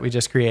positions that we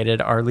just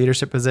created are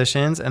leadership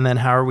positions? And then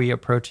how are we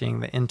approaching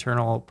the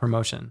internal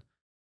promotion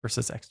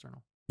versus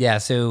external? Yeah.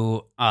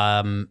 So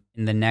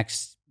in the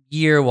next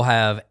year, we'll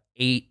have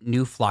 8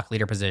 new flock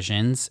leader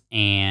positions,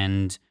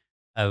 and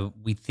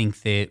we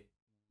think that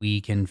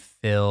we can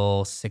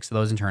fill 6 of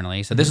those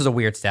internally. So this is a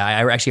weird stat.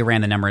 I actually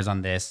ran the numbers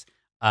on this.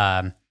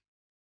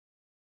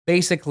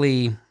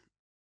 Basically,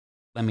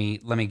 let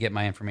me get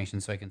my information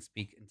so I can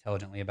speak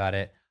intelligently about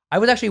it. I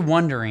was actually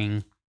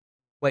wondering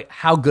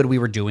how good we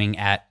were doing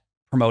at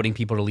promoting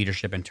people to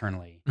leadership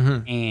internally.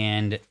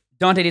 And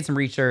Dante did some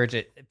research.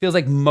 It feels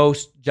like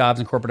most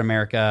jobs in corporate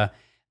America,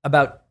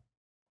 about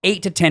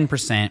 8 to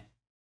 10%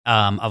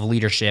 of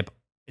leadership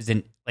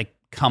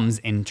comes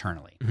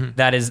internally.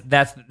 That's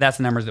the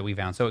numbers that we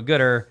found. So at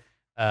Gooder,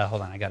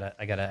 hold on, I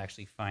gotta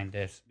actually find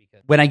this,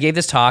 because when I gave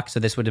this talk, so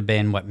this would have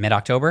been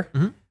mid-October,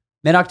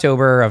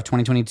 mid-October of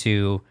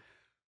 2022,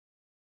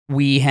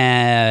 we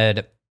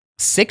had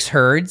 6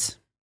 herds,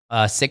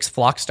 6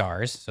 flock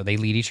stars, so they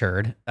lead each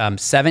herd,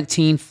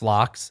 17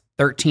 flocks,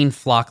 13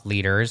 flock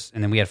leaders,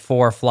 and then we had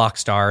 4 flock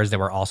stars that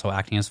were also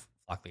acting as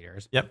flock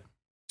leaders. Yep.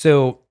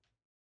 So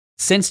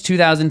since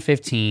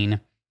 2015,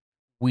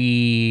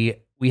 we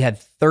had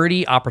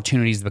 30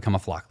 opportunities to become a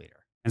flock leader.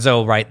 And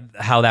so, right,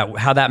 how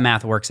that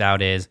math works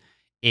out is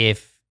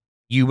if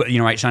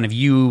right, Sean, if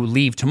you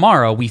leave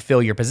tomorrow, we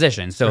fill your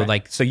position. So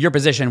so your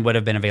position would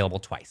have been available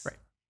twice. Right.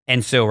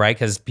 And so, right,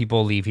 because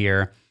people leave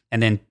here,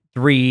 and then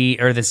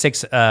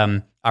 6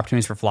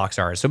 opportunities for flock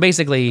stars. So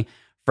basically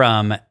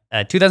from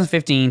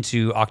 2015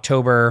 to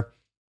October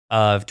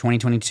of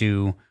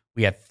 2022,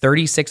 we had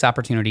 36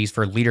 opportunities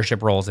for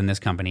leadership roles in this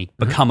company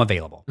become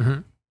available. Mm-hmm.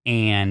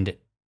 And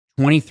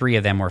 23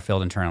 of them were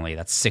filled internally.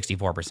 That's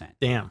 64%.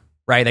 Damn.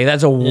 Right? Like,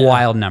 that's a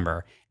wild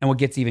number. And what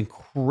gets even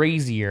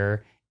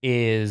crazier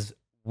is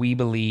we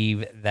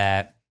believe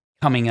that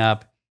coming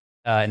up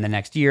in the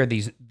next year,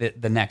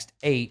 the next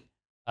 8,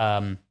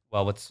 I'm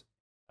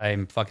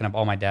fucking up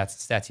all my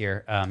stats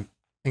here. I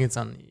think it's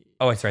on the...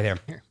 Oh, it's right there.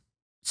 Here.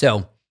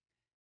 So,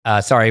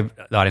 sorry,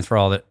 the audience, for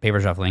all the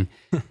paper shuffling.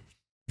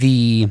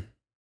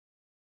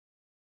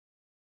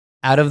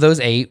 Out of those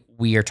 8,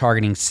 we are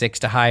targeting 6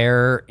 to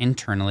hire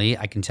internally.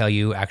 I can tell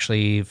you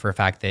actually for a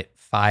fact that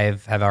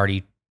 5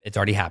 it's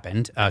already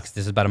happened, because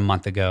this is about a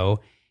month ago.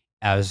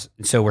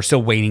 So we're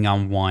still waiting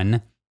on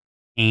 1.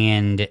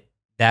 And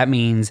that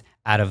means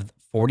out of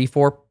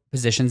 44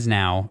 positions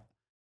now,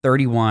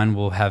 31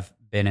 will have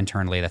been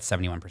internally. That's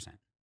 71%.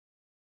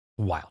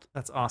 Wild.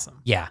 That's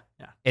awesome. Yeah.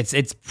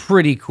 It's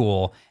pretty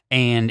cool.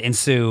 And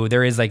so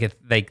there is like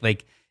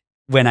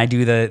when I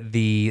do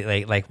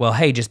the well,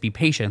 hey, just be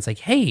patient. It's like,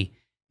 hey,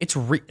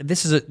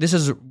 this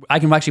is I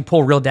can actually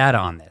pull real data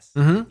on this.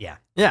 Mm-hmm. Yeah.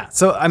 Yeah.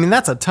 So I mean,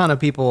 that's a ton of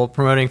people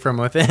promoting from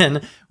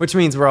within, which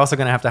means we're also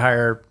going to have to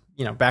hire,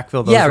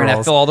 backfill those roles. Yeah, we're going to have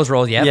to fill all those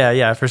roles. Yeah.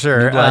 Yeah, for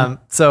sure.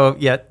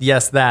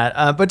 Yes,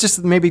 that. But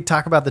just maybe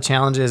talk about the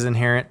challenges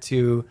inherent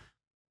to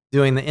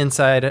doing the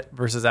inside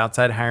versus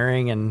outside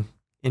hiring, and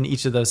in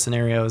each of those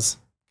scenarios,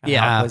 how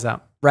it plays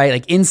out. Right.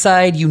 Like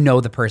inside,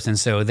 the person.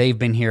 So they've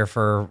been here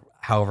for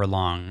however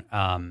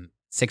long,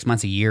 6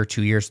 months, a year,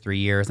 2 years, 3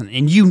 years.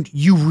 And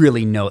you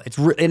really know. It's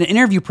in an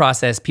interview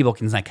process, people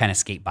can kind of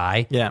skate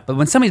by. Yeah. But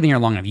when somebody's been here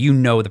long enough, you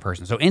know the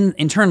person. So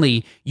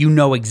internally, you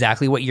know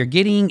exactly what you're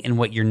getting and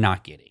what you're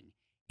not getting.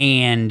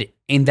 And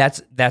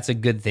that's a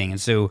good thing. And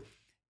so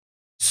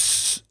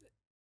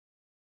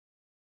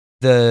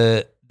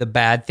the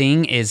bad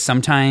thing is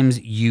sometimes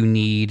you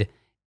need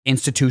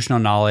institutional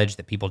knowledge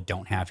that people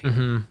don't have here,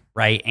 mm-hmm.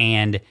 right?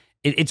 And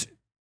it's,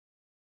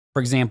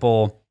 for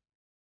example,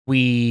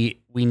 we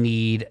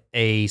need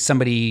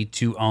somebody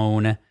to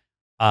own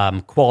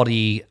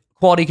quality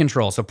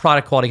control, so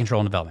product quality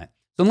control and development.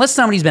 So unless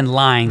somebody's been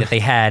lying that they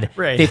had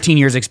 15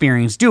 years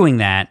experience doing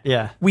that,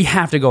 we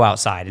have to go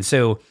outside. And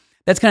so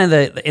that's kind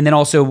of and then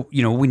also,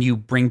 when you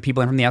bring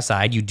people in from the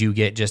outside, you do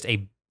get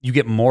you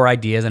get more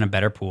ideas and a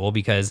better pool,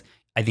 because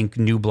I think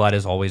new blood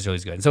is always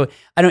good. And so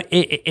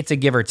it's a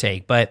give or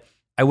take, but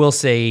I will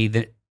say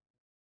that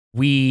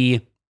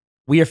we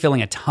are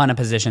filling a ton of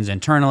positions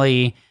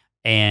internally,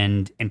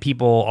 and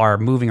people are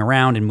moving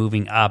around and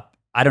moving up.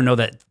 I don't know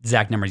the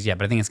exact numbers yet,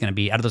 but I think it's going to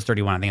be, out of those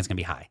 31, I think it's going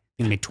to be high. It's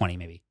going to be 20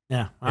 maybe.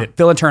 Yeah. Wow.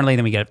 Fill internally,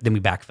 then we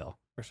backfill.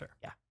 For sure.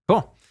 Yeah.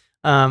 Cool.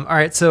 All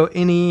right. So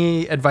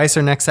any advice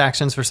or next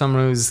actions for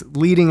someone who's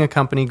leading a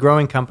company,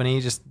 growing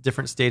company, just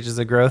different stages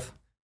of growth?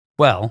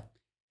 Well,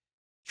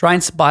 try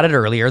and spot it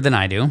earlier than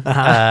I do.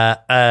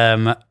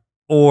 Uh-huh.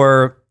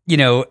 Or,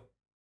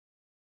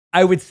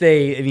 I would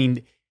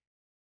say,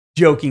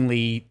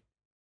 jokingly,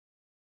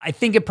 I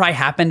think it probably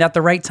happened at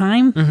the right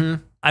time.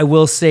 Mm-hmm. I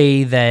will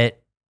say that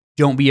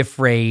don't be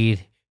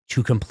afraid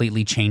to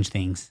completely change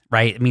things,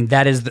 right?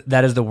 That is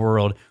the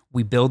world.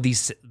 We build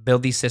these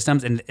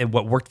systems, and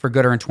what worked for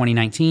Gooder in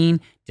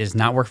 2019 does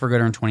not work for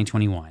Gooder in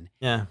 2021.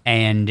 Yeah.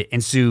 And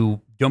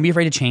so don't be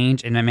afraid to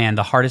change. And man,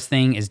 the hardest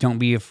thing is don't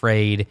be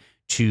afraid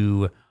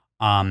to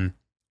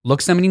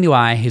look somebody in the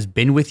eye who's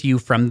been with you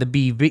from the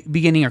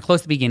beginning or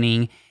close to the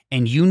beginning,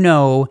 and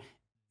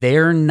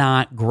they're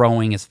not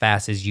growing as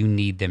fast as you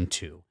need them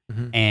to.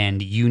 Mm-hmm.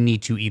 And you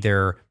need to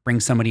either bring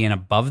somebody in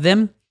above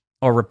them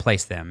or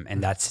replace them.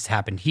 And that's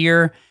happened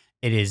here.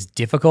 It is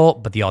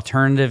difficult, but the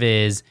alternative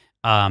is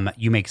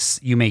you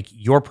make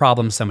your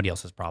problems somebody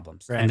else's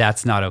problems. Right. And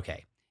that's not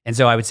okay. And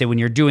so I would say when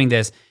you're doing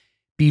this,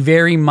 be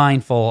very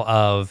mindful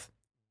of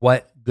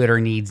what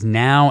Gooder needs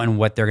now and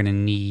what they're going to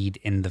need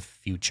in the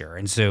future.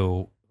 And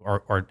so,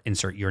 or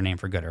insert your name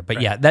for Gooder.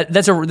 But yeah, I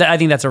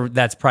think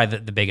that's probably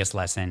the biggest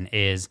lesson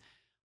is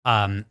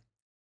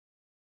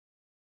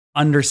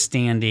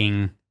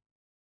understanding,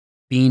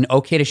 being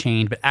okay to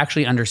change, but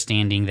actually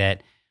understanding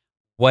that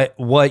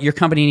what your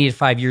company needed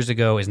 5 years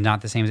ago is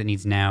not the same as it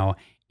needs now.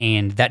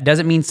 And that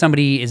doesn't mean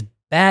somebody is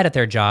bad at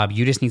their job.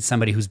 You just need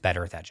somebody who's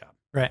better at that job.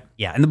 Right.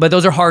 Yeah. But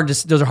those are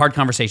hard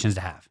conversations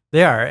to have.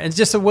 They are. It's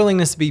just a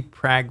willingness to be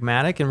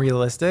pragmatic and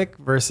realistic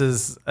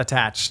versus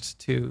attached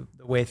to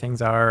the way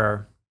things are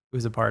or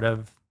who's a part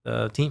of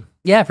the team.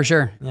 Yeah, for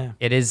sure. Yeah.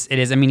 It is.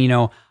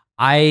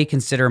 I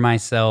consider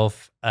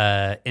myself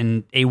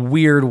in a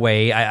weird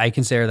way, I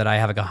consider that I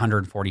have like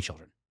 140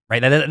 children, right?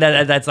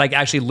 That's like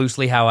actually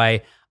loosely how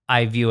I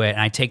view it.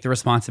 And I take the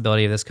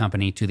responsibility of this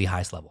company to the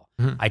highest level.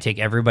 I take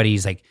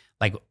everybody's like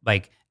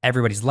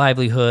everybody's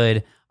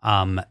livelihood,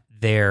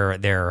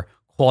 their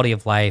quality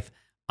of life,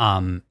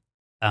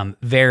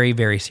 very,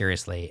 very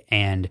seriously.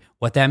 And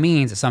what that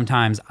means is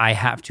sometimes I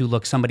have to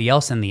look somebody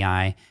else in the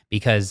eye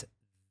because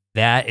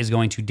that is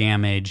going to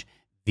damage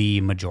the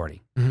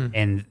majority.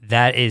 And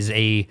that is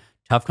a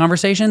tough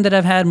conversation that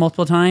I've had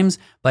multiple times.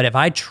 But if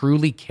I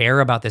truly care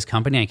about this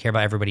company, I care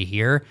about everybody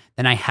here,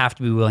 then I have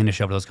to be willing to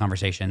show up to those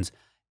conversations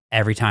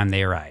every time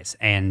they arise.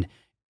 And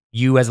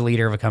you as a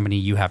leader of a company,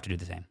 you have to do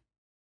the same.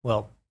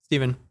 Well,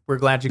 Stephen, we're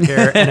glad you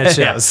care, and it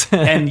shows.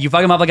 And you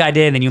fuck them up like I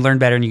did, and then you learn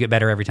better, and you get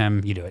better every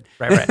time you do it.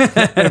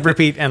 Right.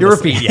 Repeat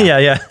endlessly. You repeat,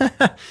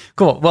 yeah.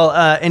 Cool. Well,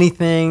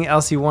 anything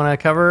else you want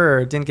to cover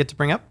or didn't get to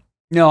bring up?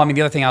 No, I mean,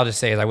 the other thing I'll just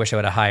say is I wish I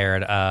would have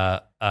hired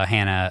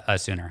Hannah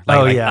sooner.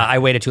 I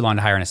waited too long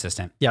to hire an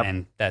assistant. Yep.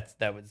 And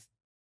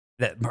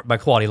that my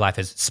quality of life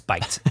has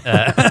spiked.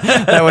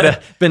 That would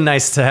have been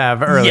nice to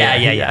have earlier.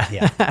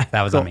 Yeah.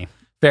 That was Cool. on me.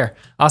 Fair.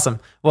 Awesome.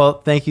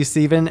 Well, thank you,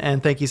 Stephen,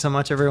 and thank you so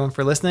much, everyone,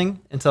 for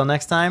listening. Until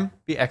next time,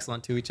 be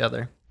excellent to each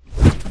other.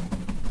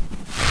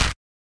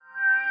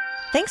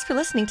 Thanks for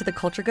listening to the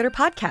Culture Gooder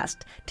podcast.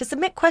 To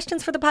submit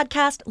questions for the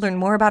podcast, learn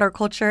more about our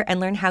culture, and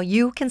learn how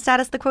you can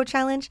status the quote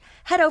challenge,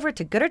 head over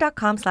to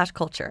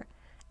gooder.com/culture.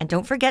 And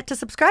don't forget to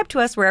subscribe to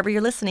us wherever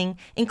you're listening,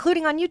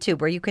 including on YouTube,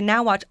 where you can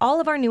now watch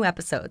all of our new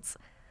episodes.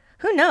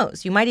 Who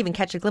knows? You might even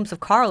catch a glimpse of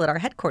Carl at our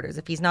headquarters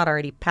if he's not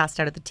already passed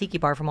out at the tiki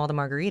bar from all the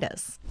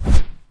margaritas.